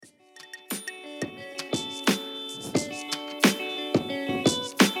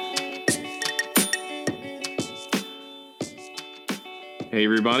Hey,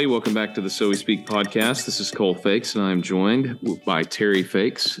 everybody. Welcome back to the So We Speak podcast. This is Cole Feix, and I'm joined by Terry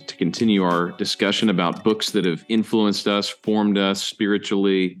Feix to continue our discussion about books that have influenced us, formed us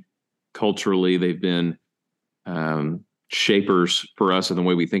spiritually, culturally. They've been shapers for us in the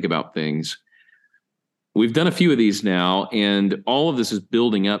way we think about things. We've done a few of these now, and all of this is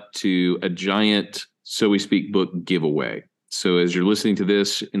building up to a giant So We Speak book giveaway. So as you're listening to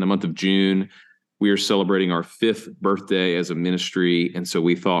this in the month of June, we are celebrating our 5th birthday as a ministry, and so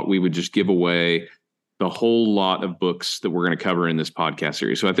we thought we would just give away the whole lot of books that we're going to cover in this podcast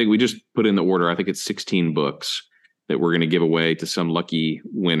series. So I think we just put in the order. I think it's 16 books that we're going to give away to some lucky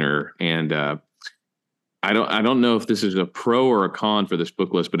winner. And I don't know if this is a pro or a con for this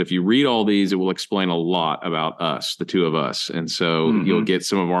book list, but if you read all these, it will explain a lot about us, the two of us, and so you'll get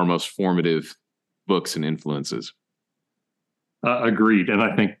some of our most formative books and influences. Agreed, and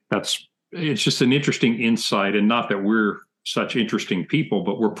I think it's just an interesting insight, and not that we're such interesting people,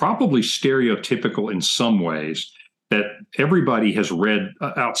 but we're probably stereotypical in some ways, that everybody has read,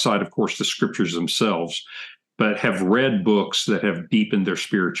 outside, of course, the scriptures themselves, but have read books that have deepened their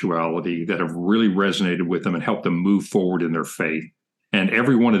spirituality, that have really resonated with them and helped them move forward in their faith. And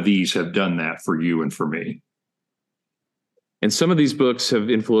every one of these have done that for you and for me. And some of these books have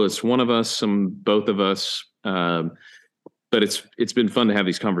influenced one of us, both of us. But it's been fun to have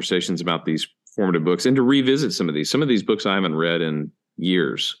these conversations about these formative books and to revisit some of these. Some of these books I haven't read in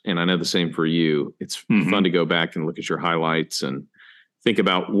years, and I know the same for you. It's fun to go back and look at your highlights and think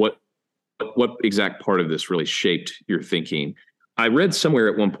about what exact part of this really shaped your thinking. I read somewhere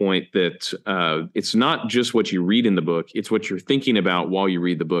at one point that it's not just what you read in the book, it's what you're thinking about while you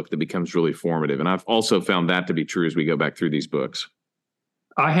read the book that becomes really formative. And I've also found that to be true as we go back through these books.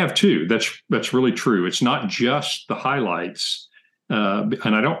 I have too. That's really true. It's not just the highlights, and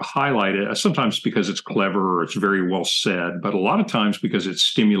I don't highlight it sometimes because it's clever or it's very well said, but a lot of times because it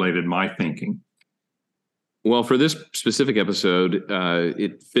stimulated my thinking. Well, for this specific episode,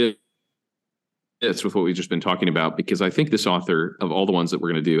 it fits with what we've just been talking about, because I think this author, of all the ones that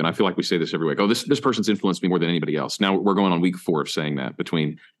we're going to do, and I feel like we say this every week, this person's influenced me more than anybody else. Now we're going on week 4 of saying that.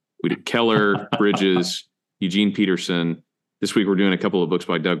 We did Keller, Bridges, Eugene Peterson. This week, we're doing a couple of books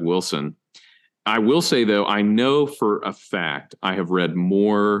by Doug Wilson. I will say, though, I know for a fact I have read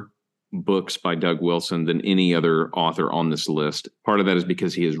more books by Doug Wilson than any other author on this list. Part of that is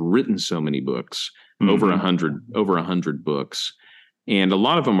because he has written so many books, over 100 books. And a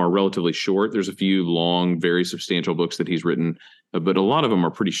lot of them are relatively short. There's a few long, very substantial books that he's written, but a lot of them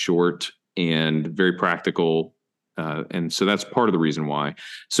are pretty short and very practical. And so that's part of the reason why.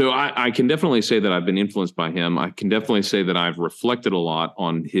 So I can definitely say that I've been influenced by him. I can definitely say that I've reflected a lot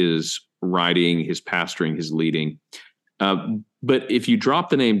on his writing, his pastoring, his leading. But if you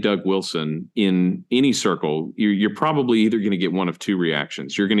drop the name Doug Wilson in any circle, you're probably either going to get one of two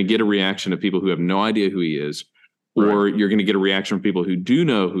reactions. You're going to get a reaction of people who have no idea who he is, or you're going to get a reaction from people who do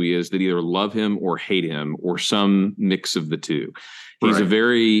know who he is, that either love him or hate him, or some mix of the two. He's a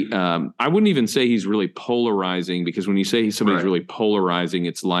very, I wouldn't even say he's really polarizing, because when you say somebody's really polarizing,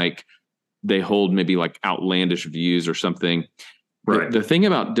 it's like they hold maybe like outlandish views or something. The thing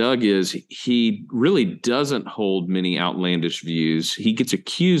about Doug is he really doesn't hold many outlandish views. He gets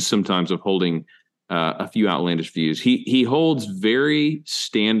accused sometimes of holding a few outlandish views. He holds very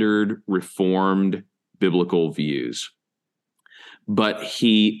standard Reformed biblical views, but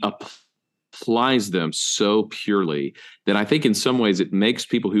he applies them so purely that I think in some ways it makes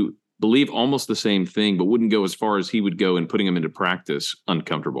people who believe almost the same thing but wouldn't go as far as he would go in putting them into practice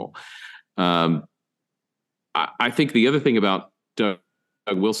uncomfortable. I think the other thing about Doug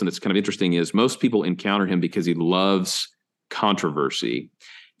Wilson that's kind of interesting is most people encounter him because he loves controversy.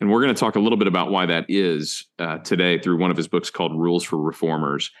 And we're going to talk a little bit about why that is today through one of his books called Rules for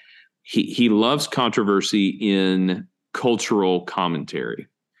Reformers. He loves controversy in cultural commentary.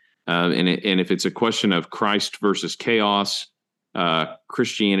 And if it's a question of Christ versus chaos,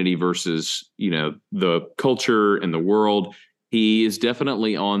 Christianity versus, the culture and the world, he is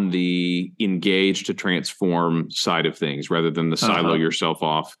definitely on the engage to transform side of things rather than the silo yourself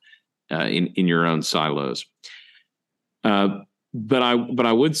off in your own silos. But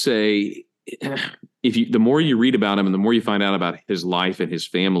I would say, the more you read about him and the more you find out about his life and his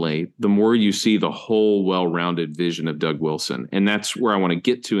family, the more you see the whole well-rounded vision of Doug Wilson. And that's where I want to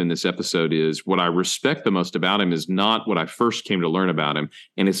get to in this episode. Is what I respect the most about him is not what I first came to learn about him.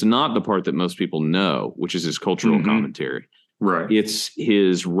 And it's not the part that most people know, which is his cultural commentary. Right. It's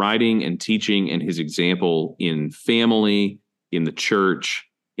his writing and teaching and his example in family, in the church,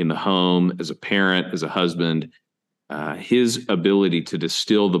 in the home, as a parent, as a husband, his ability to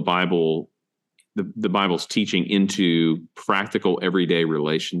distill the Bible the Bible's teaching into practical everyday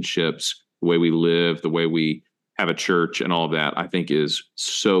relationships, the way we live, the way we have a church, and all of that, I think is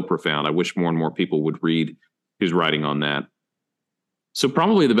so profound. I wish more and more people would read his writing on that. So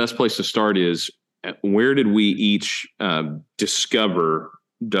probably the best place to start is, where did we each discover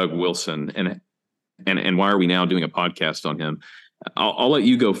Doug Wilson, and why are we now doing a podcast on him? I'll let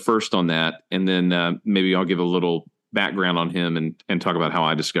you go first on that, and then maybe I'll give a little background on him and talk about how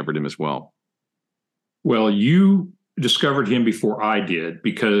I discovered him as well. Well, you discovered him before I did,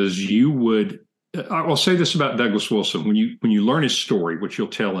 because you would. I'll say this about Douglas Wilson: when you learn his story, which you'll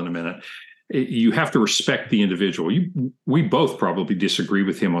tell in a minute, you have to respect the individual. We both probably disagree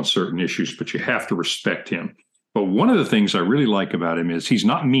with him on certain issues, but you have to respect him. But one of the things I really like about him is he's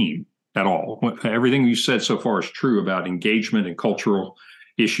not mean at all. Everything you said so far is true about engagement and cultural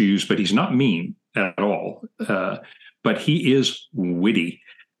issues, but he's not mean at all. But he is witty.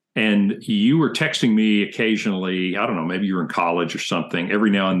 And you were texting me occasionally, I don't know, maybe you were in college or something, every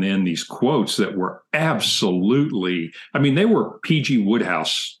now and then, these quotes that were absolutely, I mean, they were P.G.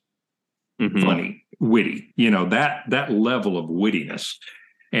 Wodehouse funny, witty, that level of wittiness.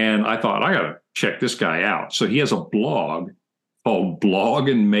 And I thought, I got to check this guy out. So he has a blog called Blog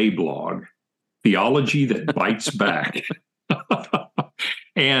and Mablog, Theology That Bites Back.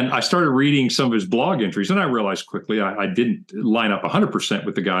 And I started reading some of his blog entries, and I realized quickly I didn't line up 100%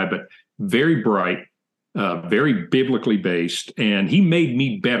 with the guy, but very bright, very biblically based, and he made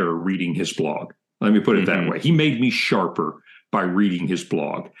me better reading his blog. Let me put it that way. He made me sharper by reading his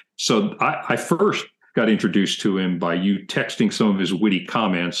blog. So I first got introduced to him by you texting some of his witty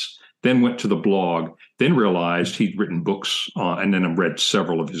comments, then went to the blog, then realized he'd written books and then I read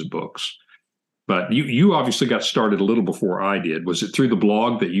several of his books. But you obviously got started a little before I did. Was it through the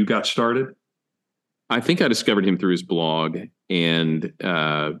blog that you got started? I think I discovered him through his blog and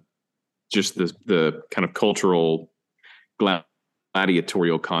just the kind of cultural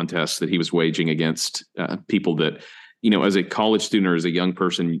gladiatorial contests that he was waging against people that, as a college student or as a young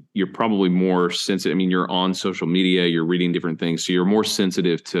person, you're probably more sensitive. I mean, you're on social media, you're reading different things, so you're more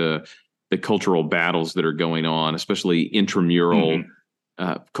sensitive to the cultural battles that are going on, especially intramural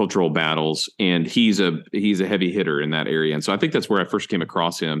cultural battles. And he's a heavy hitter in that area. And so I think that's where I first came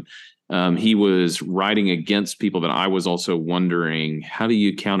across him. He was writing against people that I was also wondering, how do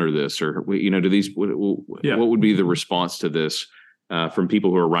you counter this? Or, do these, what would be the response to this from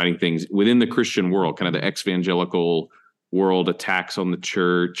people who are writing things within the Christian world, kind of the ex-evangelical world, attacks on the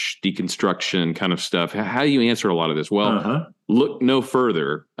church, deconstruction kind of stuff? How do you answer a lot of this? Well, look no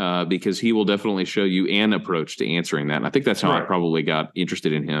further, because he will definitely show you an approach to answering that. And I think that's how I probably got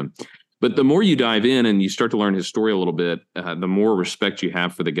interested in him. But the more you dive in and you start to learn his story a little bit, the more respect you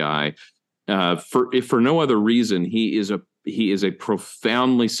have for the guy. If for no other reason, he is a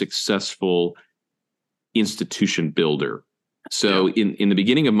profoundly successful institution builder. So in the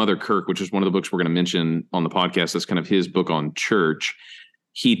beginning of Mother Kirk, which is one of the books we're going to mention on the podcast, that's kind of his book on church,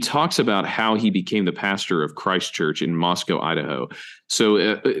 he talks about how he became the pastor of Christ Church in Moscow, Idaho.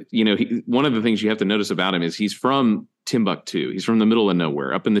 So, one of the things you have to notice about him is he's from Timbuktu. He's from the middle of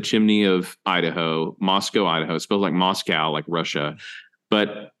nowhere, up in the chimney of Idaho, Moscow, Idaho. It spells like Moscow, like Russia.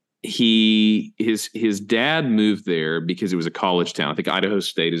 But his dad moved there because it was a college town. I think Idaho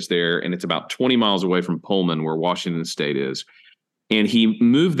State is there, and it's about 20 miles away from Pullman, where Washington State is. And he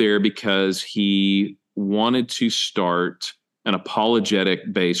moved there because he wanted to start an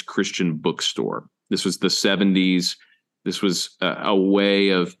apologetic-based Christian bookstore. This was the 70s. This was a way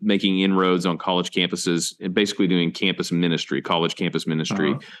of making inroads on college campuses and basically doing campus ministry. College campus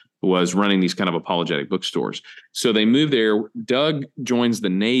ministry was running these kind of apologetic bookstores. So they moved there. Doug joins the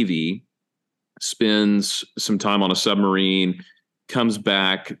Navy, spends some time on a submarine, comes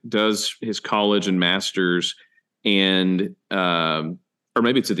back, does his college and master's, and or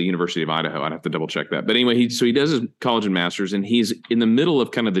maybe it's at the University of Idaho. I'd have to double check that. But anyway, he does his college and master's, and he's in the middle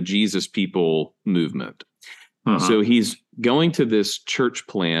of kind of the Jesus People movement. So he's going to this church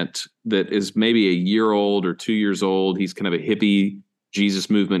plant that is maybe a year old or 2 years old. He's kind of a hippie Jesus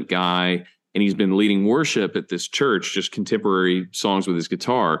movement guy, and he's been leading worship at this church, just contemporary songs with his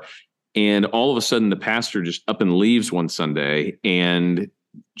guitar. And all of a sudden, the pastor just up and leaves one Sunday and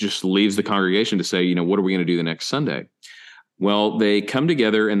just leaves the congregation to say, what are we going to do the next Sunday? Well, they come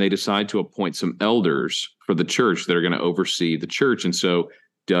together and they decide to appoint some elders for the church that are going to oversee the church. And so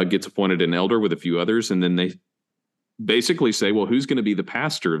Doug gets appointed an elder with a few others, and then they basically say, well, who's going to be the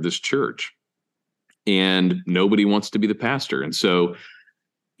pastor of this church? And nobody wants to be the pastor. And so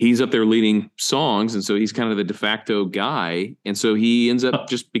he's up there leading songs, and so he's kind of the de facto guy. And so he ends up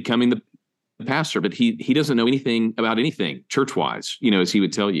just becoming pastor, but he doesn't know anything about anything church-wise, as he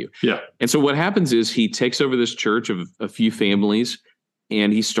would tell you. Yeah. And so what happens is he takes over this church of a few families,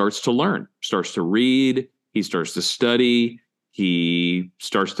 and he starts to learn, starts to read, he starts to study, he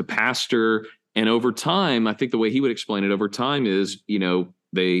starts to pastor. And over time, I think the way he would explain it over time is,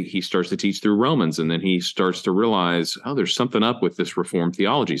 he starts to teach through Romans, and then he starts to realize, oh, there's something up with this Reformed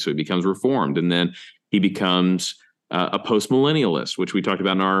theology. So he becomes Reformed, and then he becomes a postmillennialist, which we talked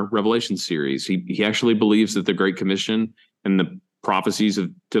about in our Revelation series. He actually believes that the Great Commission and the prophecies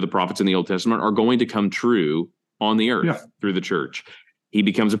to the prophets in the Old Testament are going to come true on the earth through the church. He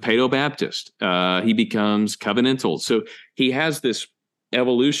becomes a Paedo-Baptist. He becomes covenantal. So he has this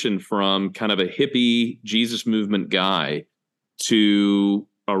evolution from kind of a hippie Jesus movement guy to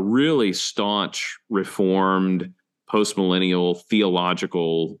a really staunch Reformed, postmillennial,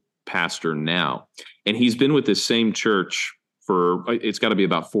 theological pastor now. And he's been with this same church for, it's got to be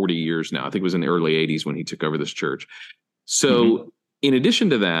about 40 years now. I think it was in the early 80s when he took over this church. So in addition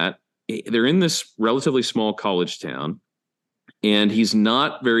to that, they're in this relatively small college town, and he's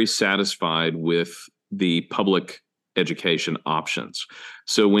not very satisfied with the public education options.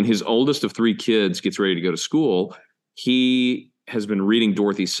 So when his oldest of three kids gets ready to go to school, he has been reading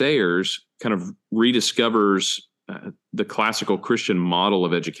Dorothy Sayers, kind of rediscovers the classical Christian model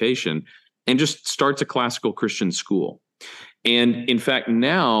of education, and just starts a classical Christian school. And in fact,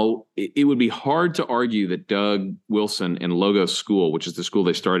 now it would be hard to argue that Doug Wilson and Logos School, which is the school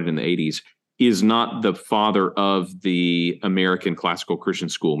they started in the 80s, is not the father of the American classical Christian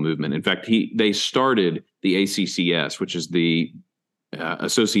school movement. In fact, they started the ACCS, which is the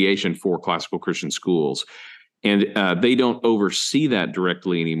Association for Classical Christian Schools. And they don't oversee that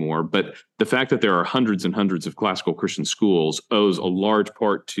directly anymore. But the fact that there are hundreds and hundreds of classical Christian schools owes a large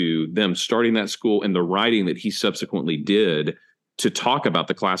part to them starting that school and the writing that he subsequently did to talk about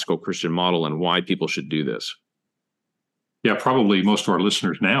the classical Christian model and why people should do this. Yeah, probably most of our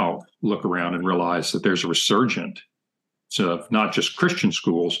listeners now look around and realize that there's a resurgence of not just Christian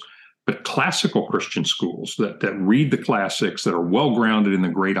schools, but classical Christian schools that read the classics, that are well-grounded in the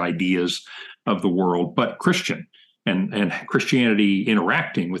great ideas of the world, but Christian and Christianity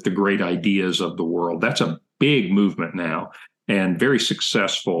interacting with the great ideas of the world. That's a big movement now and very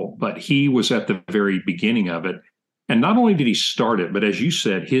successful, but he was at the very beginning of it. And not only did he start it, but as you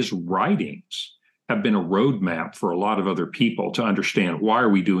said, his writings have been a roadmap for a lot of other people to understand why are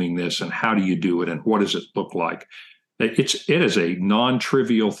we doing this and how do you do it and what does it look like. It is a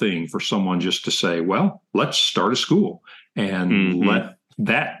non-trivial thing for someone just to say, well, let's start a school and let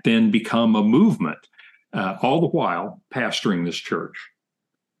that then become a movement, all the while pastoring this church.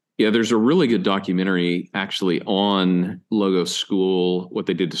 Yeah, there's a really good documentary actually on Logos School, what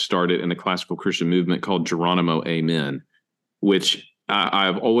they did to start it, and the classical Christian movement called Geronimo Amen, which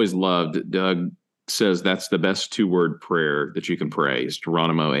I've always loved. Doug says that's the best two-word prayer that you can pray is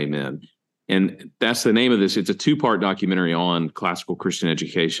Geronimo Amen. And that's the name of this. It's a two-part documentary on classical Christian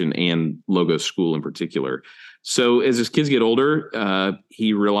education and Logos School in particular. So as his kids get older,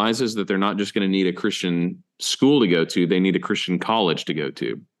 he realizes that they're not just going to need a Christian school to go to, they need a Christian college to go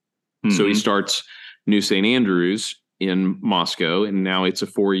to. So he starts New St. Andrews in Moscow, and now it's a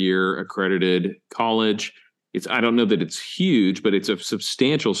 4-year accredited college. I don't know that it's huge, but it's a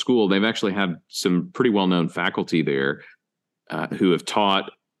substantial school. They've actually had some pretty well-known faculty there who have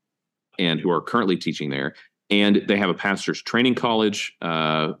taught and who are currently teaching there. And they have a pastor's training college,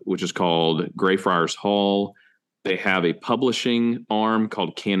 which is called Greyfriars Hall. They have a publishing arm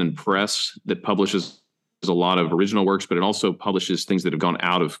called Canon Press that publishes a lot of original works, but it also publishes things that have gone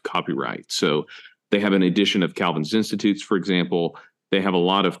out of copyright. So they have an edition of Calvin's Institutes, for example. They have a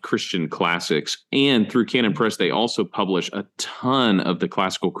lot of Christian classics. And through Canon Press, they also publish a ton of the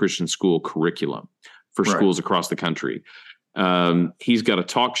classical Christian school curriculum for schools across the country. He's got a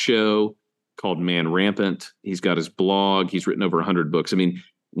talk show called Man Rampant. He's got his blog. He's written over 100 books. I mean,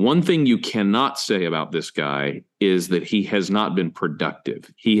 one thing you cannot say about this guy is that he has not been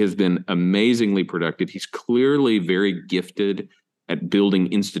productive. He has been amazingly productive. He's clearly very gifted at building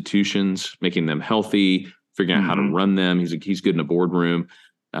institutions, making them healthy, figuring out how to run them. He's good in a boardroom.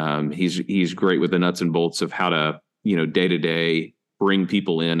 He's great with the nuts and bolts of how to, day to day bring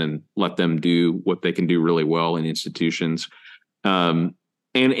people in and let them do what they can do really well in institutions.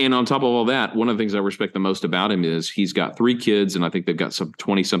 And on top of all that, one of the things I respect the most about him is he's got 3 kids, and I think they've got some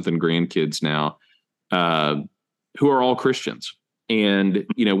 20-something grandkids now, who are all Christians. And,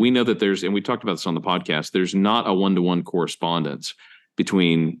 we know that and we talked about this on the podcast, there's not a one-to-one correspondence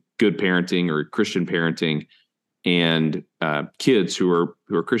between good parenting or Christian parenting and kids who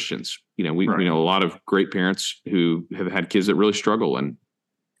are Christians. We know a lot of great parents who have had kids that really struggle. And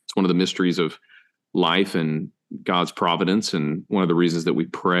It's one of the mysteries of life and God's providence, and one of the reasons that we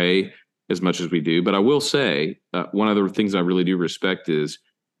pray as much as we do. But I will say, one of the things I really do respect is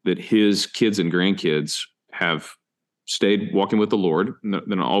that his kids and grandkids have stayed walking with the Lord. They're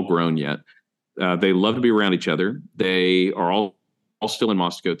not all grown yet. They love to be around each other. They are all still in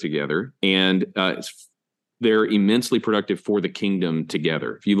Moscow together, and they're immensely productive for the kingdom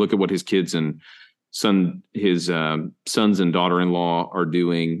together. If you look at what his kids and his sons and daughter-in-law are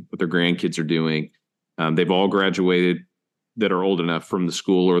doing, what their grandkids are doing, they've all graduated that are old enough from the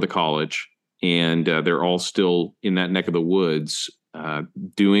school or the college, and they're all still in that neck of the woods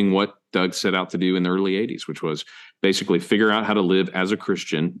doing what Doug set out to do in the early 80s, which was basically figure out how to live as a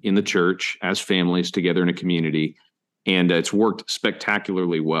Christian in the church, as families together in a community. And it's worked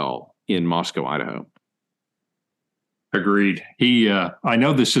spectacularly well in Moscow, Idaho. Agreed. I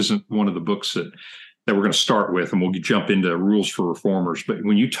know this isn't one of the books that we're going to start with, and we'll jump into Rules for Reformers. But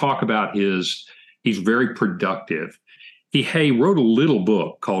when you talk about he's very productive. He wrote a little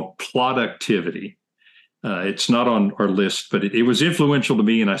book called Productivity. It's not on our list, but it was influential to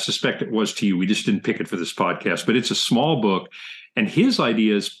me, and I suspect it was to you. We just didn't pick it for this podcast, but it's a small book. And his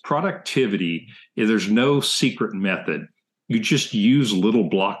idea is productivity. There's no secret method. You just use little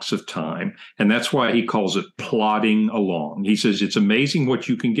blocks of time. And that's why he calls it plodding along. He says it's amazing what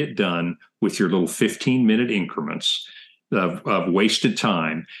you can get done with your little 15-minute increments of wasted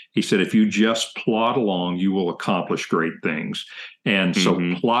time. He said, if you just plod along, you will accomplish great things. And so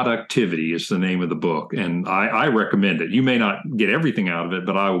Productivity is the name of the book. And I recommend it. You may not get everything out of it,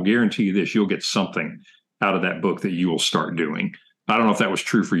 but I will guarantee you this, you'll get something out of that book that you will start doing. I don't know if that was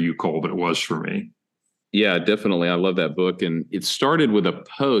true for you, Cole, but it was for me. Yeah, definitely. I love that book. And it started with a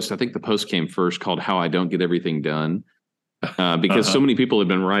post. I think the post came first, called How I Don't Get Everything Done, because so many people have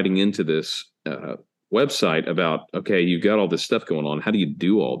been writing into this website about, okay, you've got all this stuff going on. How do you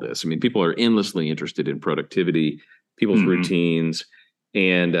do all this? I mean, people are endlessly interested in productivity, people's routines.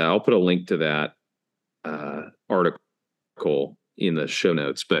 And I'll put a link to that article in the show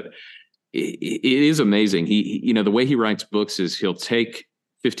notes. But it is amazing. He, the way he writes books is he'll take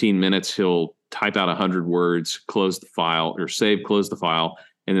 15 minutes, he'll type out 100 words, close the file, or close the file,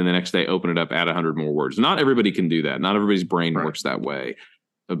 and then the next day open it up, add 100 more words. Not everybody can do that. Not everybody's brain works that way.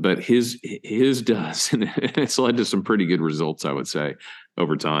 But his does, and it's led to some pretty good results, I would say,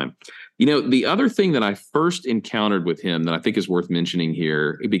 over time. The other thing that I first encountered with him that I think is worth mentioning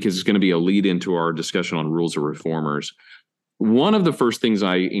here, because it's going to be a lead into our discussion on Rules of Reformers, one of the first things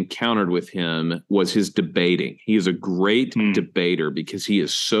I encountered with him was his debating. He is a great debater because he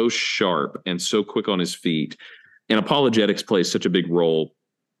is so sharp and so quick on his feet, and apologetics plays such a big role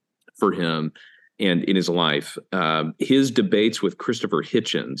for him and in his life. His debates with Christopher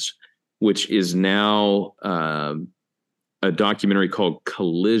Hitchens, which is now a documentary called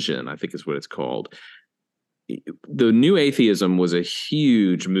Collision, I think is what it's called. The New Atheism was a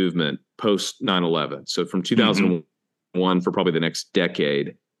huge movement post 9/11. So from 2001 for probably the next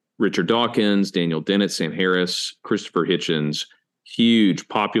decade, Richard Dawkins, Daniel Dennett, Sam Harris, Christopher Hitchens, huge,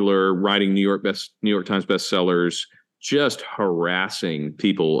 popular, writing New York Times bestsellers, just harassing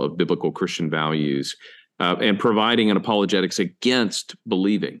people of biblical Christian values and providing an apologetics against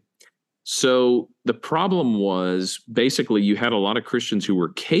believing. So the problem was basically you had a lot of Christians who were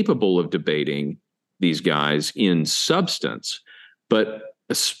capable of debating these guys in substance, but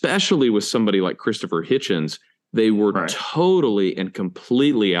especially with somebody like Christopher Hitchens, they were totally and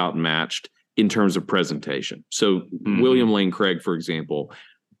completely outmatched in terms of presentation. So William Lane Craig, for example,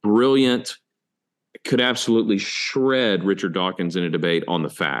 brilliant, could absolutely shred Richard Dawkins in a debate on the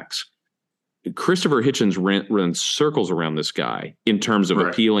facts. Christopher Hitchens runs circles around this guy in terms of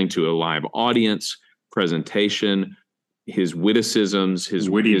appealing to a live audience, presentation, his witticisms, his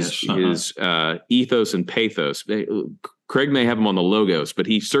ethos and pathos. Craig may have him on the logos, but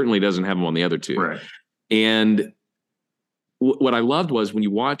he certainly doesn't have him on the other two. Right. And what I loved was when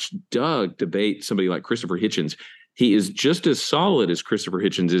you watch Doug debate somebody like Christopher Hitchens, he is just as solid as Christopher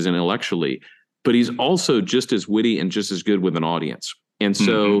Hitchens is intellectually, but he's also just as witty and just as good with an audience. And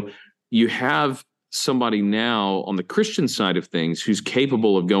so you have somebody now on the Christian side of things who's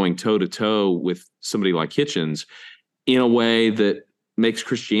capable of going toe-to-toe with somebody like Hitchens in a way that makes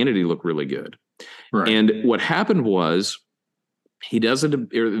Christianity look really good. Right. And what happened was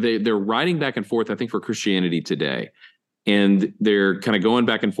they're writing back and forth, I think, for Christianity Today. And they're kind of going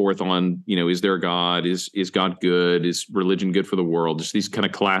back and forth on, is there a God? Is God good? Is religion good for the world? Just these kind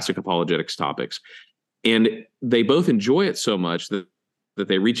of classic apologetics topics. And they both enjoy it so much that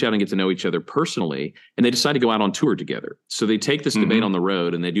they reach out and get to know each other personally, and they decide to go out on tour together. So they take this debate on the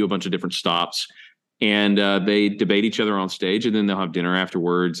road, and they do a bunch of different stops. and they debate each other on stage, and then they'll have dinner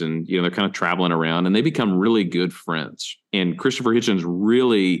afterwards, and they're kind of traveling around, and they become really good friends. And Christopher Hitchens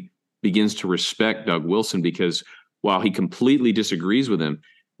really begins to respect Doug Wilson because while he completely disagrees with him,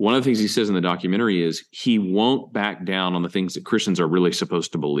 one of the things he says in the documentary is he won't back down on the things that Christians are really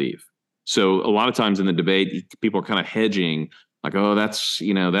supposed to believe. So a lot of times in the debate, people are kind of hedging, like, oh, that's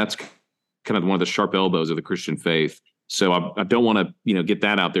kind of one of the sharp elbows of the Christian faith. So I don't want to, get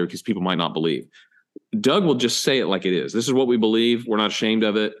that out there because people might not believe. Doug will just say it like it is. This is what we believe. We're not ashamed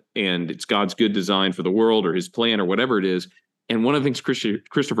of it. And it's God's good design for the world or his plan or whatever it is. And one of the things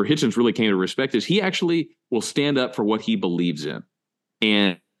Christopher Hitchens really came to respect is he actually will stand up for what he believes in.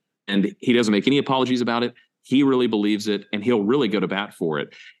 And he doesn't make any apologies about it. He really believes it, and he'll really go to bat for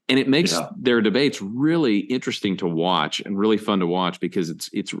it. And it makes their debates really interesting to watch and really fun to watch because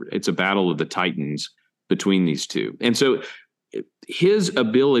it's a battle of the titans between these two. And so his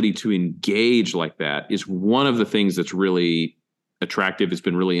ability to engage like that is one of the things that's really attractive. It's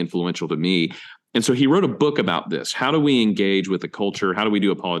been really influential to me. And so he wrote a book about this. How do we engage with the culture? How do we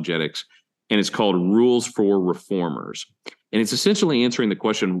do apologetics? And it's called Rules for Reformers. And it's essentially answering the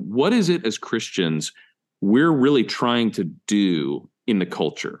question, what is it as Christians we're really trying to do in the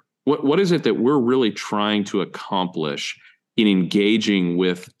culture? What is it that we're really trying to accomplish in engaging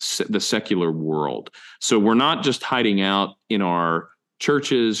with the secular world? So we're not just hiding out in our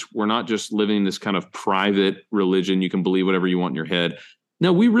churches. We're not just living this kind of private religion. You can believe whatever you want in your head.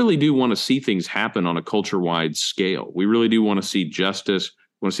 No, we really do want to see things happen on a culture-wide scale. We really do want to see justice,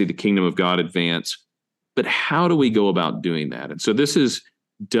 want to see the kingdom of God advance. But how do we go about doing that? And so this is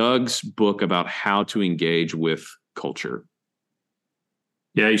Doug's book about how to engage with culture.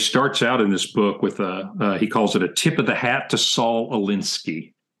 Yeah, he starts out in this book with he calls it a tip of the hat to Saul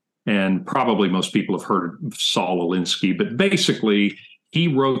Alinsky. And probably most people have heard of Saul Alinsky, but basically he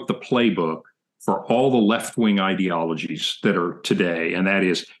wrote the playbook for all the left-wing ideologies that are today, and that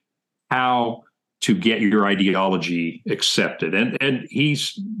is how to get your ideology accepted. And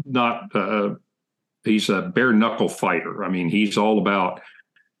he's not he's a bare knuckle fighter. I mean, he's all about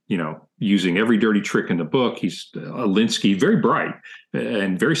using every dirty trick in the book. He's Alinsky, very bright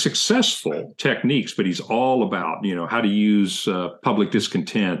and very successful techniques, but he's all about how to use public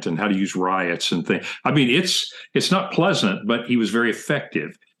discontent and how to use riots and things. I mean, it's not pleasant, but he was very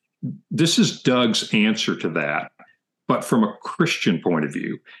effective. This is Doug's answer to that, but from a Christian point of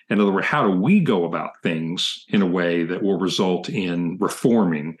view. In other words, how do we go about things in a way that will result in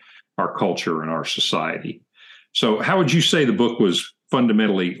reforming our culture and our society? So how would you say the book was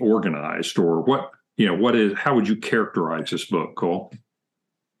fundamentally organized, or how would you characterize this book, Cole?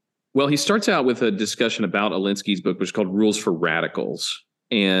 Well, he starts out with a discussion about Alinsky's book, which is called Rules for Radicals,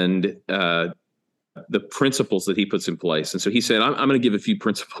 and the principles that he puts in place. And so he said, I'm going to give a few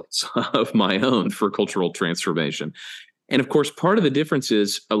principles of my own for cultural transformation. And of course, part of the difference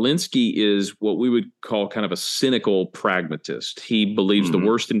is Alinsky is what we would call kind of a cynical pragmatist. He believes the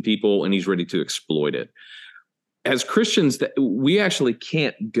worst in people and he's ready to exploit it. As Christians, we actually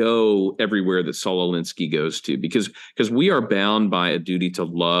can't go everywhere that Saul Alinsky goes to because we are bound by a duty to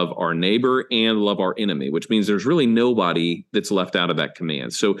love our neighbor and love our enemy, which means there's really nobody that's left out of that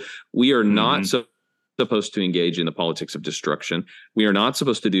command. So we are not supposed to engage in the politics of destruction. We are not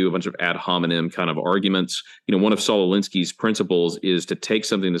supposed to do a bunch of ad hominem kind of arguments. One of Saul Alinsky's principles is to take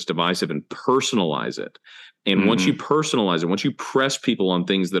something that's divisive and personalize it. And once you personalize it, once you press people on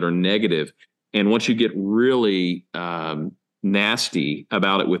things that are negative, and once you get really nasty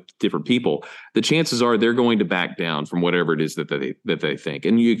about it with different people, the chances are they're going to back down from whatever it is that they think,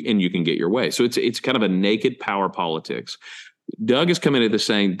 and you can get your way. So it's kind of a naked power politics. Doug is coming at this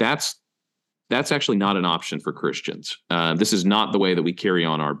saying that's actually not an option for Christians. This is not the way that we carry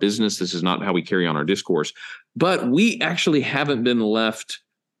on our business. This is not how we carry on our discourse. But we actually haven't been left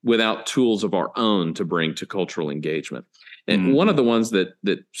without tools of our own to bring to cultural engagement. And one of the ones that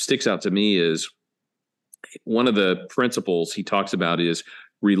sticks out to me is one of the principles he talks about is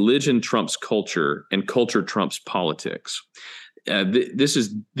religion trumps culture and culture trumps politics. This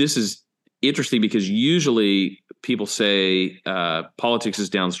is interesting because usually people say politics is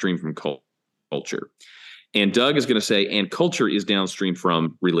downstream from culture. And Doug is going to say, and culture is downstream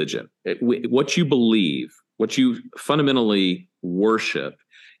from religion. What you believe, what you fundamentally worship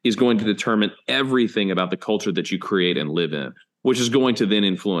is going to determine everything about the culture that you create and live in, which is going to then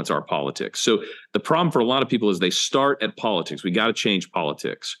influence our politics. So the problem for a lot of people is they start at politics. We got to change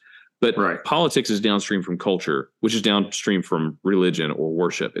politics. But politics is downstream from culture, which is downstream from religion or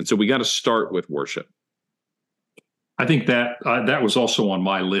worship. And so we got to start with worship. I think that was also on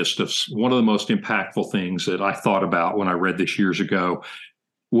my list of one of the most impactful things that I thought about when I read this years ago.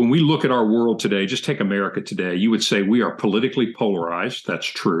 when we look at our world today, just take America today, you would say we are politically polarized. That's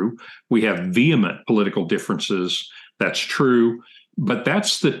true. We have vehement political differences. That's true. But that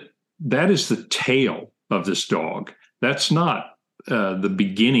is the tail of this dog. That's not the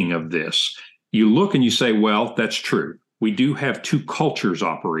beginning of this. You look and you say, well, that's true. We do have two cultures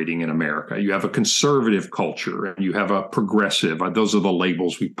operating in America. You have a conservative culture and you have a progressive. Those are the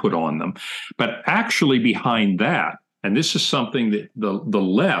labels we put on them. But actually behind that, and this is something that the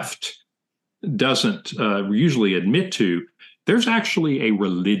left doesn't usually admit to, there's actually a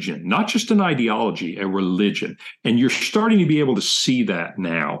religion, not just an ideology, a religion. And you're starting to be able to see that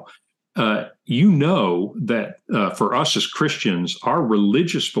now. You know that for us as Christians, our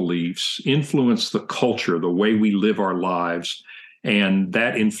religious beliefs influence the culture, the way we live our lives, and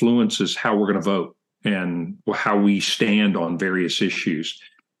that influences how we're going to vote and how we stand on various issues.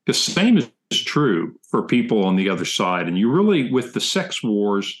 The same is true for people on the other side. And you really, with the sex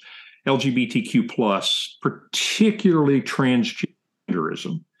wars, LGBTQ+, particularly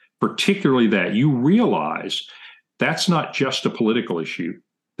transgenderism, particularly that, you realize that's not just a political issue.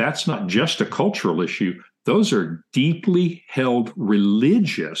 That's not just a cultural issue. Those are deeply held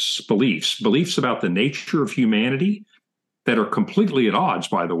religious beliefs about the nature of humanity that are completely at odds,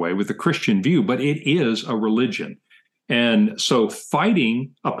 by the way, with the Christian view, but it is a religion. And so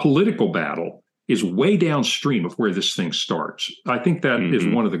fighting a political battle is way downstream of where this thing starts. I think that is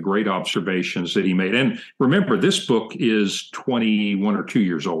one of the great observations that he made. And remember, this book is 21 or 2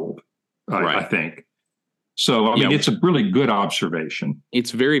 years old, I think. So, I mean, it's a really good observation.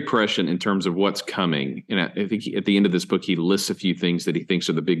 It's very prescient in terms of what's coming. And I think at the end of this book, he lists a few things that he thinks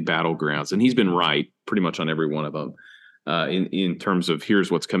are the big battlegrounds. And he's been right pretty much on every one of them in terms of here's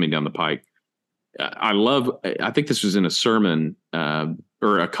what's coming down the pike. I think this was in a sermon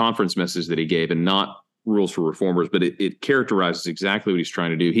or a conference message that he gave, and not Rules for Reformers, but it characterizes exactly what he's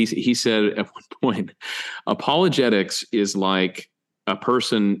trying to do. He said at one point, apologetics is like a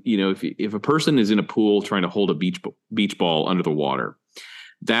person, if a person is in a pool trying to hold a beach ball under the water,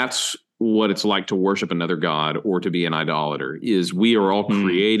 that's what it's like to worship another god or to be an idolater. Is we are all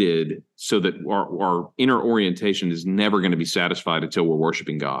created so that our inner orientation is never going to be satisfied until we're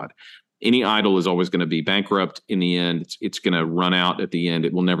worshiping God. Any idol is always going to be bankrupt in the end. It's going to run out at the end.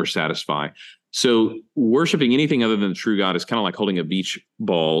 It will never satisfy. So worshiping anything other than the true God is kind of like holding a beach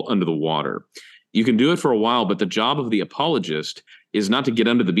ball under the water. You can do it for a while, but the job of the apologist is not to get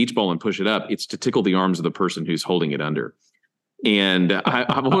under the beach ball and push it up. It's to tickle the arms of the person who's holding it under. And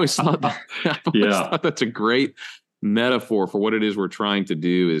I've always thought thought that's a great metaphor for what it is we're trying to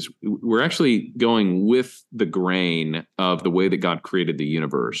do. Is we're actually going with the grain of the way that God created the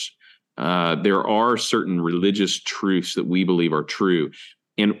universe. There are certain religious truths that we believe are true,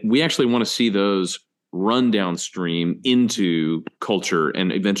 and we actually want to see those run downstream into culture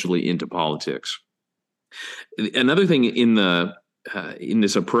and eventually into politics. Another thing in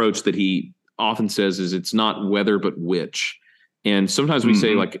this approach that he often says is it's not whether but which. And sometimes we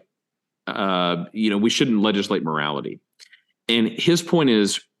say we shouldn't legislate morality. And his point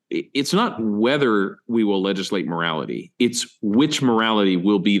is it's not whether we will legislate morality, it's which morality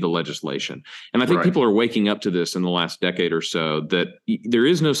will be the legislation. And I think people are waking up to this in the last decade or so, that there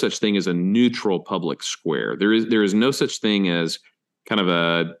is no such thing as a neutral public square. There is no such thing as kind of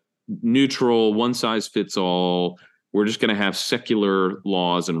a neutral, one size fits all. We're just going to have secular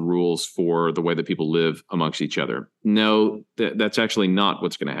laws and rules for the way that people live amongst each other. No, that's actually not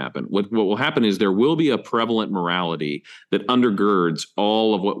what's going to happen. What will happen is there will be a prevalent morality that undergirds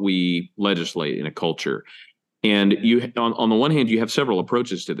all of what we legislate in a culture. And you, on the one hand, you have several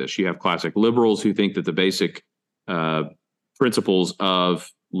approaches to this. You have classic liberals who think that the basic principles of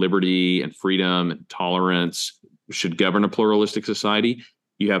liberty and freedom and tolerance should govern a pluralistic society.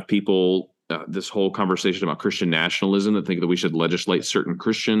 You have people, this whole conversation about Christian nationalism, that think that we should legislate certain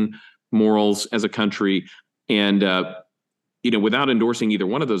Christian morals as a country. And, without endorsing either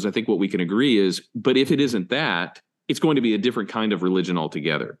one of those, I think what we can agree is, but if it isn't that, it's going to be a different kind of religion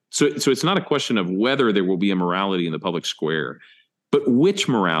altogether. So it's not a question of whether there will be a morality in the public square, but which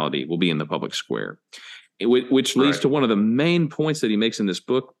morality will be in the public square, which leads to one of the main points that he makes in this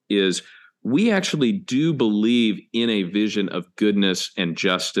book is we actually do believe in a vision of goodness and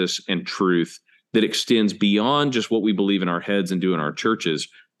justice and truth that extends beyond just what we believe in our heads and do in our churches,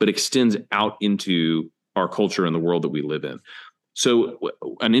 but extends out into our culture and the world that we live in. So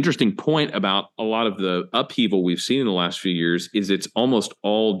an interesting point about a lot of the upheaval we've seen in the last few years is it's almost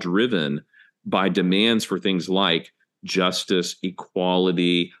all driven by demands for things like justice,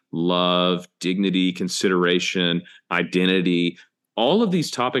 equality, love, dignity, consideration, identity. All of these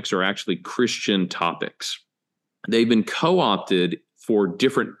topics are actually Christian topics. They've been co-opted for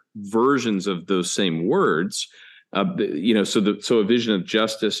different versions of those same words. So a vision of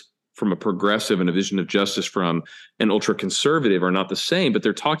justice from a progressive and a vision of justice from an ultra conservative are not the same, but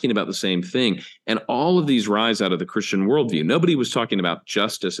they're talking about the same thing. And all of these rise out of the Christian worldview. Nobody was talking about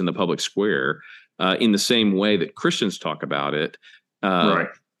justice in the public square in the same way that Christians talk about it. Right.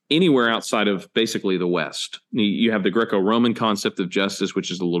 Anywhere outside of basically the West. You have the Greco-Roman concept of justice, which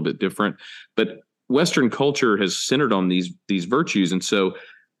is a little bit different, but Western culture has centered on these virtues. And so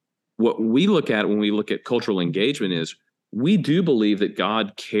what we look at when we look at cultural engagement is we do believe that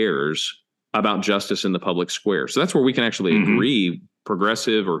God cares about justice in the public square. So that's where we can actually agree,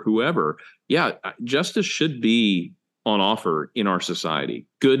 progressive or whoever. Yeah, justice should be on offer in our society.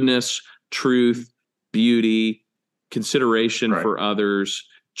 Goodness, truth, beauty, consideration for others,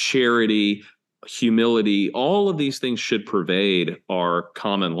 charity, humility, all of these things should pervade our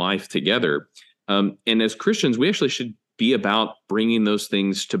common life together. And as Christians, we actually should be about bringing those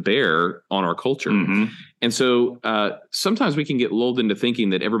things to bear on our culture. And so sometimes we can get lulled into thinking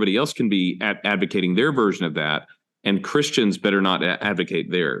that everybody else can be advocating their version of that, and Christians better not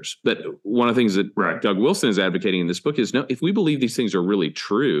advocate theirs. But one of the things that Doug Wilson is advocating in this book is, no, if we believe these things are really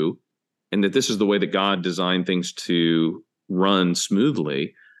true and that this is the way that God designed things to run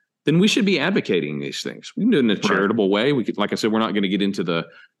smoothly, then we should be advocating these things. We can do it in a charitable way. We could, like I said, we're not going to get into the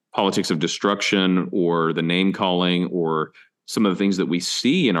politics of destruction or the name calling or some of the things that we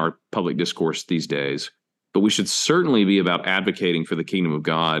see in our public discourse these days. But we should certainly be about advocating for the kingdom of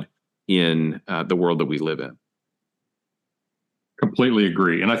God in the world that we live in. Completely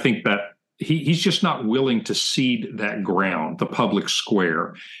agree. And I think that he's just not willing to cede that ground, the public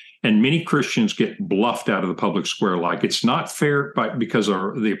square. And many Christians get bluffed out of the public square, like it's not fair, because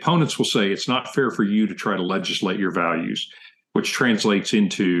the opponents will say it's not fair for you to try to legislate your values, which translates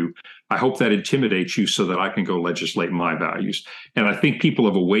into, I hope that intimidates you so that I can go legislate my values. And I think people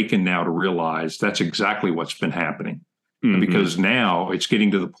have awakened now to realize that's exactly what's been happening. Because now it's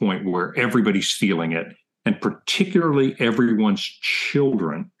getting to the point where everybody's feeling it, and particularly everyone's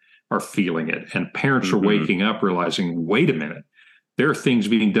children are feeling it. And parents are waking up realizing, wait a minute, there are things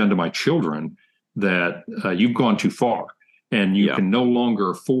being done to my children that you've gone too far, and you can no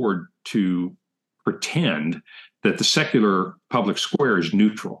longer afford to pretend that the secular public square is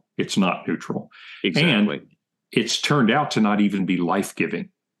neutral. It's not neutral. Exactly. And it's turned out to not even be life-giving.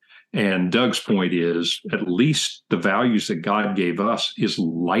 And Doug's point is, at least the values that God gave us is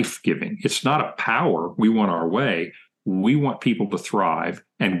life-giving. It's not a power. We want our way. We want people to thrive,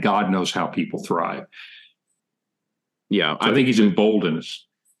 and God knows how people thrive. Yeah, so I think he's emboldened us.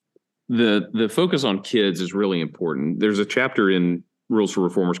 The focus on kids is really important. There's a chapter in Rules for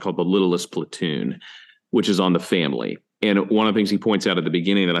Reformers called The Littlest Platoon, which is on the family. And one of the things he points out at the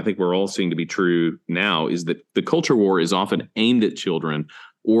beginning that I think we're all seeing to be true now is that the culture war is often aimed at children,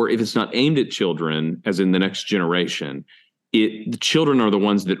 or if it's not aimed at children, as in the next generation, the children are the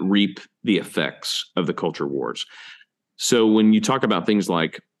ones that reap the effects of the culture wars. So when you talk about things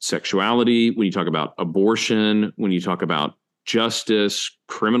like sexuality, when you talk about abortion, when you talk about justice,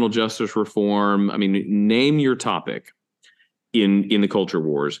 criminal justice reform, I mean, name your topic in the culture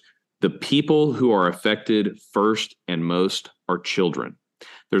wars, the people who are affected first and most are children.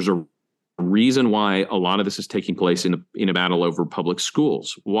 There's a reason why a lot of this is taking place in a battle over public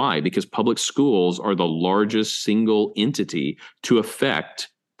schools. Why? Because public schools are the largest single entity to affect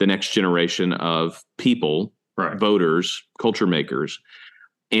the next generation of people, voters, culture makers.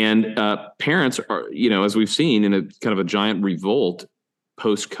 And parents are, as we've seen in a kind of a giant revolt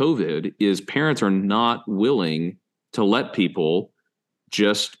post-COVID, is parents are not willing to let people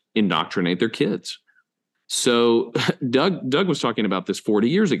just indoctrinate their kids. So Doug was talking about this 40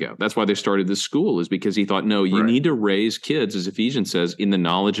 years ago. That's why they started this school, is because he thought, no, you need to raise kids, as Ephesians says, in the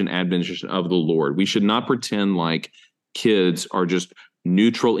knowledge and admonition of the Lord. We should not pretend like kids are just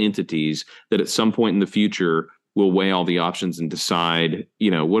neutral entities that at some point in the future will weigh all the options and decide,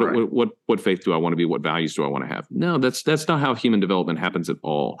 what faith do I want to be? What values do I want to have? No, that's not how human development happens at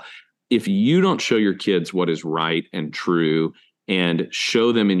all. If you don't show your kids what is right and true and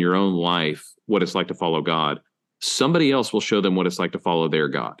show them in your own life what it's like to follow God, somebody else will show them what it's like to follow their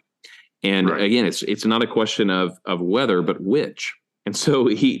God. And again, it's not a question of whether, but which. And so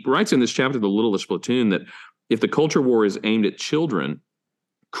he writes in this chapter, The Littlest Platoon, that if the culture war is aimed at children,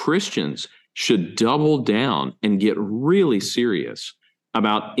 Christians should double down and get really serious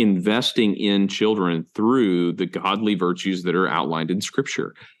about investing in children through the godly virtues that are outlined in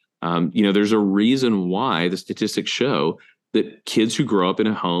Scripture. There's a reason why the statistics show that kids who grow up in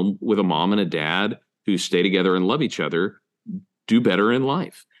a home with a mom and a dad who stay together and love each other do better in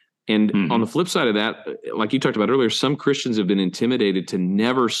life. And on the flip side of that, like you talked about earlier, some Christians have been intimidated to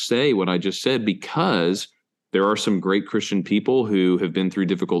never say what I just said because there are some great Christian people who have been through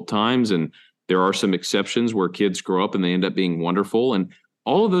difficult times, and there are some exceptions where kids grow up and they end up being wonderful. And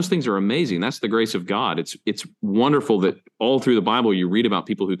all of those things are amazing. That's the grace of God. It's wonderful that all through the Bible you read about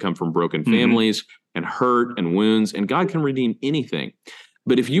people who come from broken families and hurt and wounds, and God can redeem anything.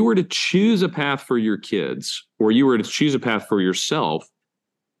 But if you were to choose a path for your kids, or you were to choose a path for yourself,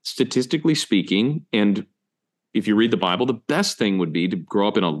 statistically speaking, and if you read the Bible, the best thing would be to grow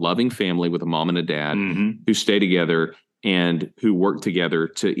up in a loving family with a mom and a dad who stay together and who work together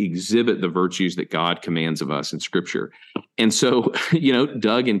to exhibit the virtues that God commands of us in Scripture. And so,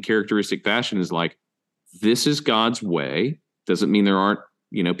 Doug in characteristic fashion is like, this is God's way. Doesn't mean there aren't,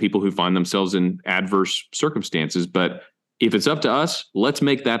 people who find themselves in adverse circumstances, but if it's up to us, let's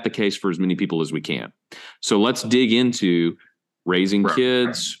make that the case for as many people as we can. So let's dig into raising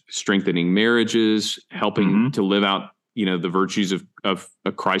kids, strengthening marriages, helping to live out, the virtues of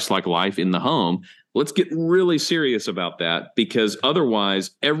a Christ-like life in the home. Let's get really serious about that, because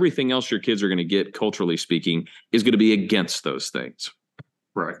otherwise everything else your kids are going to get, culturally speaking, is going to be against those things.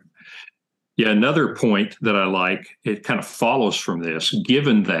 Right. Yeah. Another point that I like, it kind of follows from this,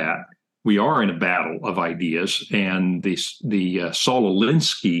 given that we are in a battle of ideas, and the Saul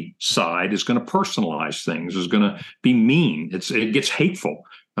Alinsky side is going to personalize things, is going to be mean. It gets hateful.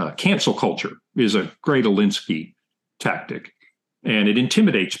 Cancel culture is a great Alinsky tactic, and it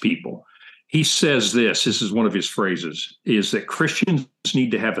intimidates people. He says this is one of his phrases, is that Christians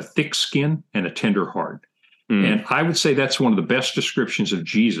need to have a thick skin and a tender heart. And I would say that's one of the best descriptions of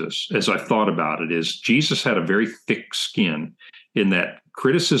Jesus, as I thought about it, is Jesus had a very thick skin, in that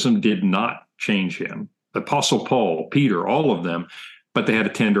criticism did not change him. Apostle Paul, Peter, all of them, but they had a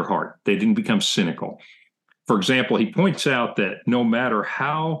tender heart. They didn't become cynical. For example, he points out that no matter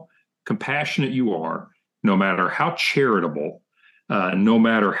how compassionate you are, no matter how charitable, no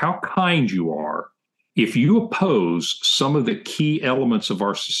matter how kind you are, if you oppose some of the key elements of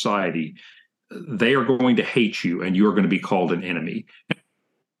our society, they are going to hate you, and you're going to be called an enemy.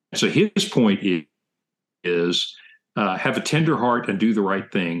 So his point is have a tender heart and do the right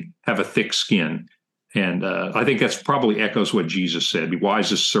thing, have a thick skin. And I think that's probably echoes what Jesus said, be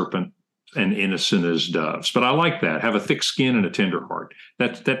wise as serpent and innocent as doves. But I like that, have a thick skin and a tender heart.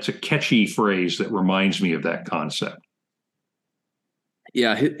 That's a catchy phrase that reminds me of that concept.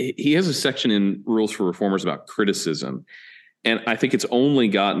 Yeah, he has a section in Rules for Reformers about criticism. And I think it's only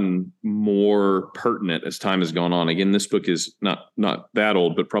gotten more pertinent as time has gone on. Again, this book is not that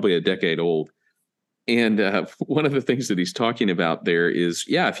old, but probably a decade old. And one of the things that he's talking about there is,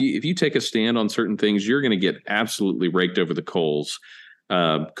 if you take a stand on certain things, you're going to get absolutely raked over the coals,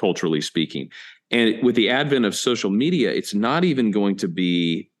 culturally speaking. And with the advent of social media, it's not even going to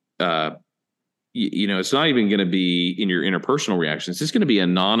be, it's not even going to be in your interpersonal reactions. It's going to be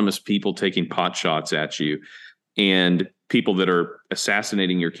anonymous people taking pot shots at you, and people that are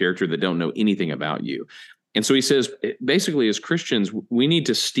assassinating your character that don't know anything about you. And so he says, basically, as Christians, we need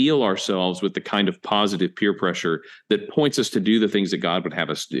to steel ourselves with the kind of positive peer pressure that points us to do the things that God would have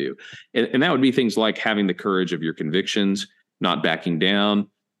us do. And that would be things like having the courage of your convictions, not backing down,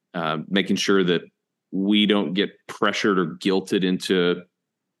 making sure that we don't get pressured or guilted into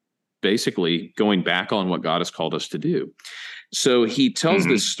basically going back on what God has called us to do. So he tells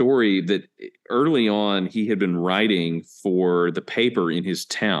this story that early on he had been writing for the paper in his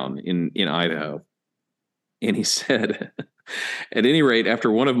town in Idaho. And he said, at any rate, after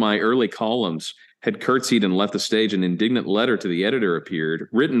one of my early columns had curtsied and left the stage, an indignant letter to the editor appeared,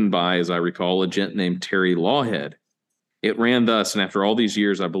 written by, as I recall, a gent named Terry Lawhead. It ran thus, and after all these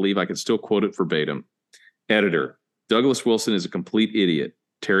years, I believe I can still quote it verbatim. Editor, Douglas Wilson is a complete idiot.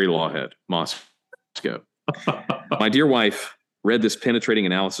 Terry Lawhead, Moscow. My dear wife read this penetrating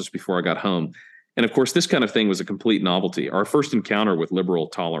analysis before I got home. And of course, this kind of thing was a complete novelty, our first encounter with liberal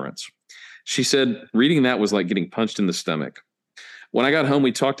tolerance. She said, reading that was like getting punched in the stomach. When I got home,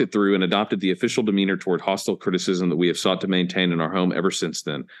 we talked it through and adopted the official demeanor toward hostile criticism that we have sought to maintain in our home ever since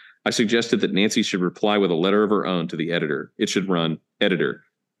then. I suggested that Nancy should reply with a letter of her own to the editor. It should run, Editor,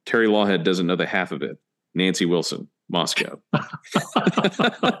 Terry Lawhead doesn't know the half of it. Nancy Wilson, Moscow.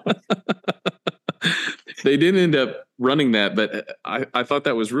 They didn't end up running that, but I thought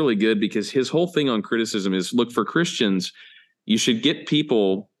that was really good, because his whole thing on criticism is, look, for Christians, you should get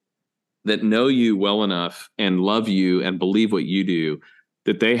people that know you well enough and love you and believe what you do,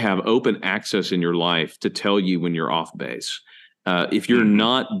 that they have open access in your life to tell you when you're off base. If you're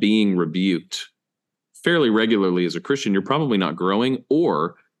not being rebuked fairly regularly as a Christian, you're probably not growing,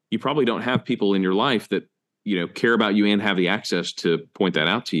 or you probably don't have people in your life that care about you and have the access to point that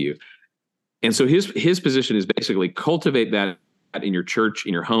out to you. And so his position is basically cultivate that in your church,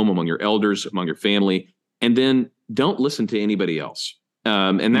 in your home, among your elders, among your family, and then don't listen to anybody else.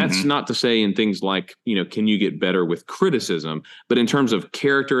 And that's not to say in things like, can you get better with criticism, but in terms of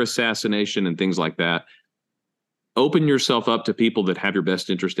character assassination and things like that, open yourself up to people that have your best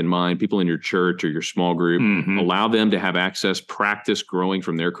interest in mind, people in your church or your small group, allow them to have access, practice growing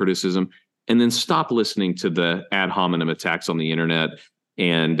from their criticism, and then stop listening to the ad hominem attacks on the internet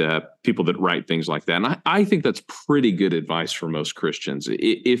and people that write things like that. And I think that's pretty good advice for most Christians.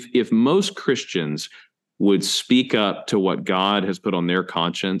 If most Christians would speak up to what God has put on their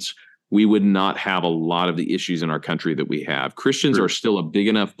conscience, we would not have a lot of the issues in our country that we have. Christians are still a big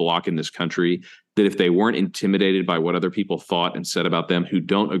enough block in this country that if they weren't intimidated by what other people thought and said about them who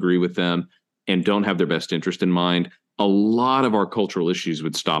don't agree with them and don't have their best interest in mind, a lot of our cultural issues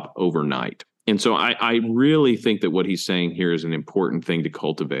would stop overnight. And so I really think that what he's saying here is an important thing to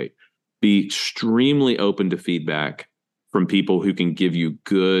cultivate. Be extremely open to feedback from people who can give you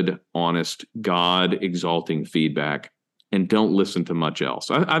good, honest, God-exalting feedback, and don't listen to much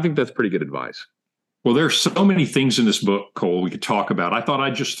else. I think that's pretty good advice. Well, there's so many things in this book, Cole, we could talk about. I thought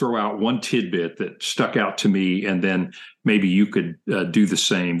I'd just throw out one tidbit that stuck out to me, and then maybe you could do the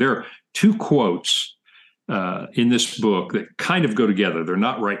same. There are two quotes in this book that kind of go together. They're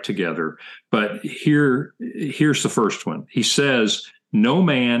not right together, but here's the first one. He says, "No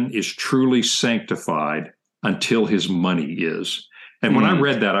man is truly sanctified until his money is." And when I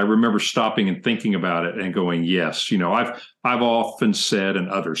read that, I remember stopping and thinking about it and going, yes, I've often said, and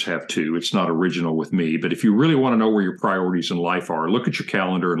others have too, it's not original with me, but if you really want to know where your priorities in life are, look at your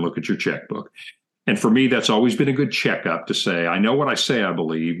calendar and look at your checkbook. And for me, that's always been a good checkup to say, I know what I say I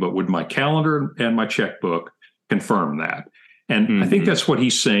believe, but would my calendar and my checkbook confirm that? And I think that's what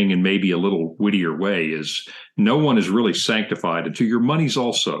he's saying in maybe a little wittier way is no one is really sanctified until your money's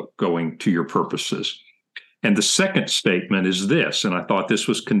also going to your purposes. And the second statement is this, and I thought this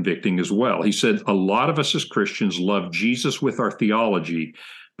was convicting as well. He said, a lot of us as Christians love Jesus with our theology,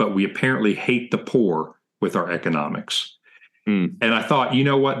 but we apparently hate the poor with our economics. And I thought, you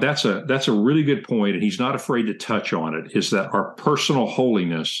know what, that's a really good point, and he's not afraid to touch on it, is that our personal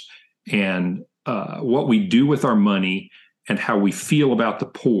holiness and what we do with our money and how we feel about the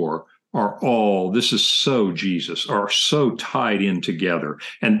poor are all, this is so Jesus, are so tied in together.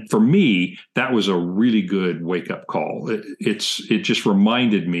 And for me, that was a really good wake-up call. It just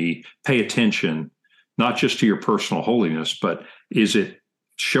reminded me, pay attention, not just to your personal holiness, but is it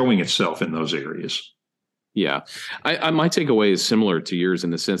showing itself in those areas? Yeah. My takeaway is similar to yours in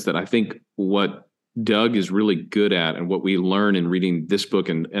the sense that I think what Doug is really good at and what we learn in reading this book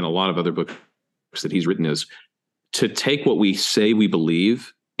and a lot of other books that he's written is to take what we say we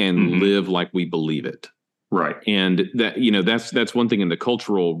believe and live like we believe it. Right. And that, that's one thing in the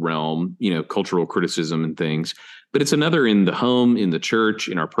cultural realm, cultural criticism and things, but it's another in the home, in the church,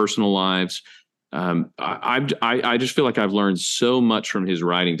 in our personal lives. I just feel like I've learned so much from his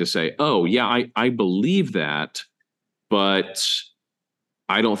writing to say, oh yeah, I believe that, but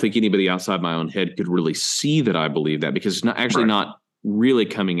I don't think anybody outside my own head could really see that I believe that because it's not actually not really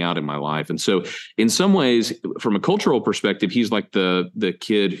coming out in my life. And so in some ways, from a cultural perspective, he's like the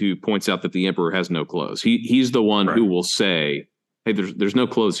kid who points out that the emperor has no clothes. He's the one who will say, hey, there's no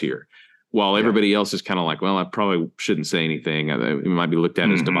clothes here. While everybody else is kind of like, well, I probably shouldn't say anything. It might be looked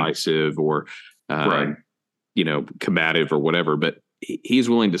at as divisive or, combative or whatever, but he's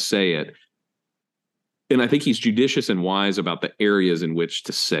willing to say it. And I think he's judicious and wise about the areas in which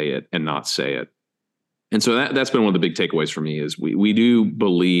to say it and not say it. And so that's been one of the big takeaways for me is we do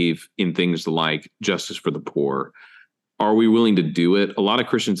believe in things like justice for the poor. Are we willing to do it? A lot of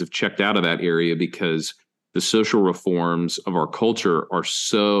Christians have checked out of that area because the social reforms of our culture are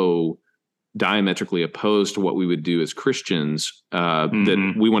so diametrically opposed to what we would do as Christians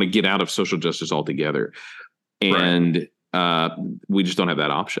that we want to get out of social justice altogether. And we just don't have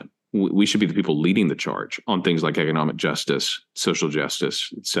that option. We should be the people leading the charge on things like economic justice, social justice,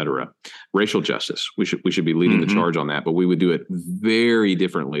 et cetera, racial justice. We should be leading the charge on that, but we would do it very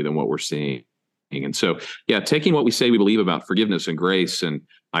differently than what we're seeing. And so, taking what we say we believe about forgiveness and grace and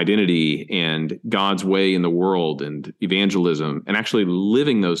identity and God's way in the world and evangelism and actually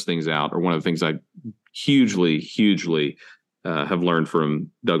living those things out are one of the things I hugely have learned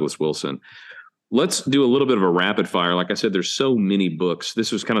from Douglas Wilson. Let's do a little bit of a rapid fire. Like I said, there's so many books. This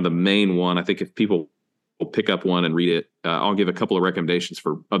was kind of the main one. I think if people will pick up one and read it, I'll give a couple of recommendations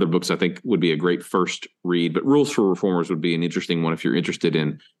for other books I think would be a great first read. But Rules for Reformers would be an interesting one if you're interested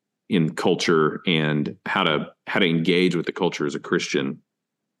in culture and how to engage with the culture as a Christian.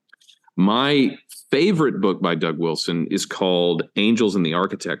 My favorite book by Doug Wilson is called Angels in the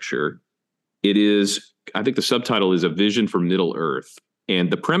Architecture. It is, I think the subtitle is A Vision for Middle Earth.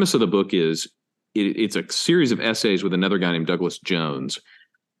 And the premise of the book is it's a series of essays with another guy named Douglas Jones.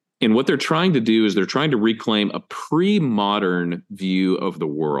 And what they're trying to do is they're trying to reclaim a pre-modern view of the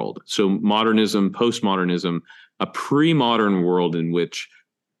world. So modernism, postmodernism, a pre-modern world in which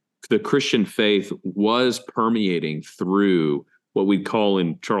the Christian faith was permeating through what we call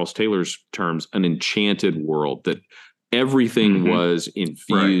in Charles Taylor's terms, an enchanted world, that everything was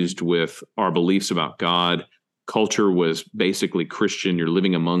infused with our beliefs about God. Culture was basically Christian. You're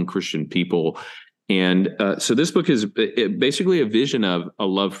living among Christian people. And so this book is basically a vision of a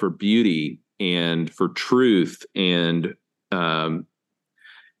love for beauty and for truth and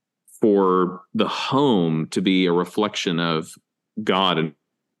for the home to be a reflection of God and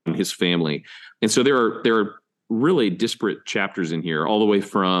his family. And so there are really disparate chapters in here, all the way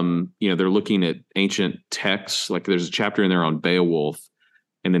from, they're looking at ancient texts. Like there's a chapter in there on Beowulf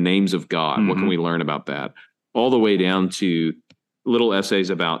and the names of God. What can we learn about that? All the way down to little essays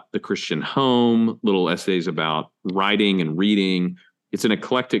about the Christian home, little essays about writing and reading. It's an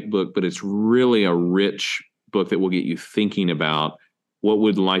eclectic book, but it's really a rich book that will get you thinking about what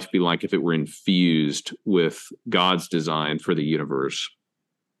would life be like if it were infused with God's design for the universe.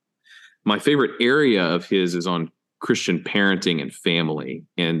 My favorite area of his is on Christian parenting and family.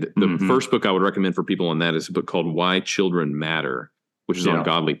 And the first book I would recommend for people on that is a book called Why Children Matter, which is on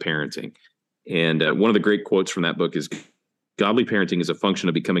godly parenting. And one of the great quotes from that book is, godly parenting is a function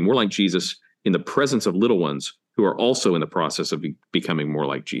of becoming more like Jesus in the presence of little ones who are also in the process of becoming more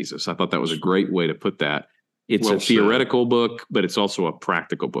like Jesus. I thought that was a great way to put that. It's a theoretical book, but it's also a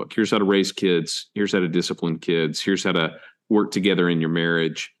practical book. Here's how to raise kids. Here's how to discipline kids. Here's how to work together in your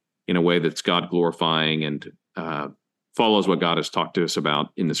marriage in a way that's God glorifying and follows what God has talked to us about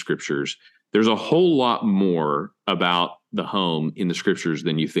in the scriptures. There's a whole lot more about the home in the scriptures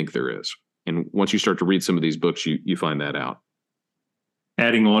than you think there is. And once you start to read some of these books, you find that out.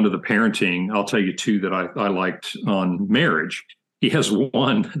 Adding on to the parenting, I'll tell you two that I liked on marriage. He has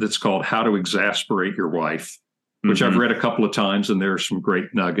one that's called How to Exasperate Your Wife, which I've read a couple of times, and there are some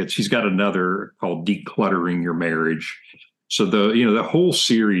great nuggets. He's got another called Decluttering Your Marriage. So the whole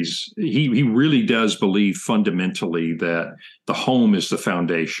series, he really does believe fundamentally that the home is the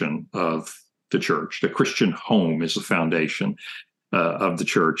foundation of the church. The Christian home is the foundation of the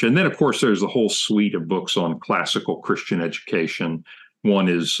church. And then, of course, there's a whole suite of books on classical Christian education. One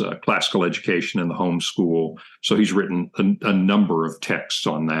is classical education in the homeschool. So he's written a number of texts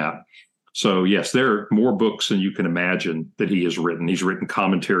on that. So, yes, there are more books than you can imagine that he has written. He's written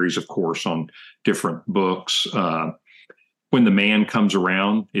commentaries, of course, on different books. When the Man Comes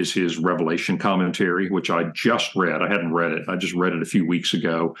Around is his Revelation commentary, which I just read. I hadn't read it. I just read it a few weeks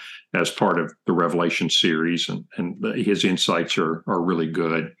ago as part of the Revelation series, and his insights are really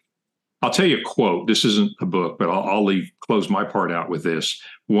good. I'll tell you a quote. This isn't a book, but I'll close my part out with this.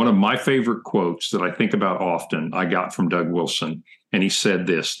 One of my favorite quotes that I think about often, I got from Doug Wilson, and he said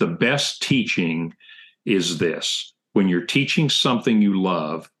this: "The best teaching is this, when you're teaching something you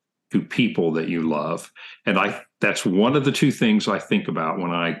love to people that you love." And that's one of the two things I think about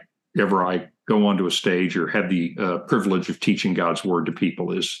whenever I go onto a stage or have the privilege of teaching God's word to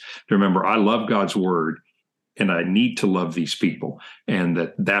people, is to remember I love God's word and I need to love these people,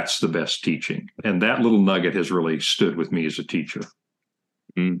 and that's the best teaching. And that little nugget has really stood with me as a teacher.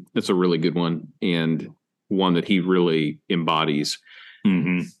 That's a really good one, and one that he really embodies.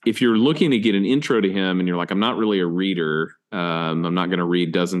 If you're looking to get an intro to him and you're like, I'm not really a reader, I'm not going to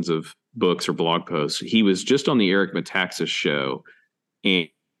read dozens of books or blog posts. He was just on the Eric Metaxas show,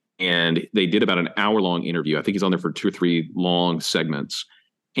 and they did about an hour-long interview. I think he's on there for 2 or 3 long segments.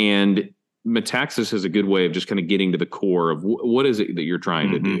 And Metaxas has a good way of just kind of getting to the core of what is it that you're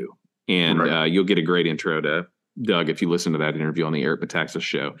trying to do. And you'll get a great intro to Doug if you listen to that interview on the Eric Metaxas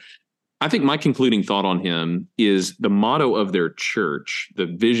show. I think my concluding thought on him is the motto of their church, the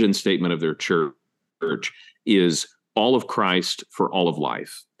vision statement of their church is all of Christ for all of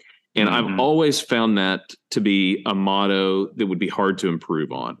life. And I've always found that to be a motto that would be hard to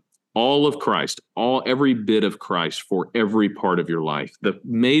improve on. All of Christ, every bit of Christ for every part of your life. The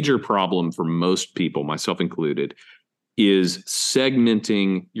major problem for most people, myself included, is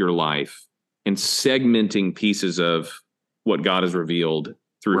segmenting your life and segmenting pieces of what God has revealed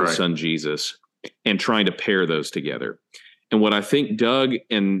through his son Jesus and trying to pair those together. And what I think Doug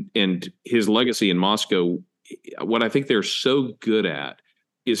and his legacy in Moscow, what I think they're so good at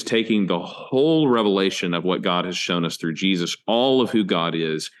is taking the whole revelation of what God has shown us through Jesus, all of who God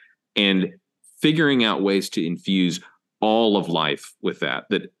is, and figuring out ways to infuse all of life with that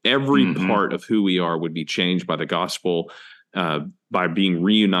every part of who we are would be changed by the gospel, by being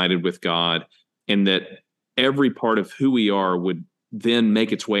reunited with God, and that every part of who we are would then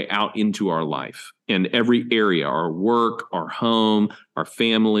make its way out into our life. And every area, our work, our home, our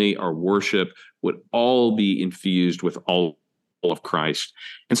family, our worship, would all be infused with all of Christ.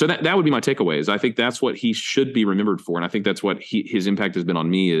 And so that would be my takeaway, is I think that's what he should be remembered for. And I think that's what his impact has been on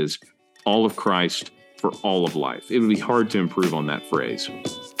me, is all of Christ for all of life. It would be hard to improve on that phrase.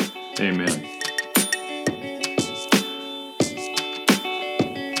 Amen.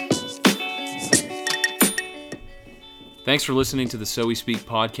 Thanks for listening to the So We Speak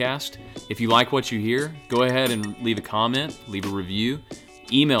podcast. If you like what you hear, go ahead and leave a comment, leave a review,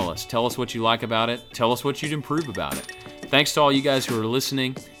 email us, tell us what you like about it, tell us what you'd improve about it. Thanks to all you guys who are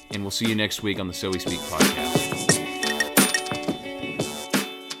listening, and we'll see you next week on the So We Speak podcast.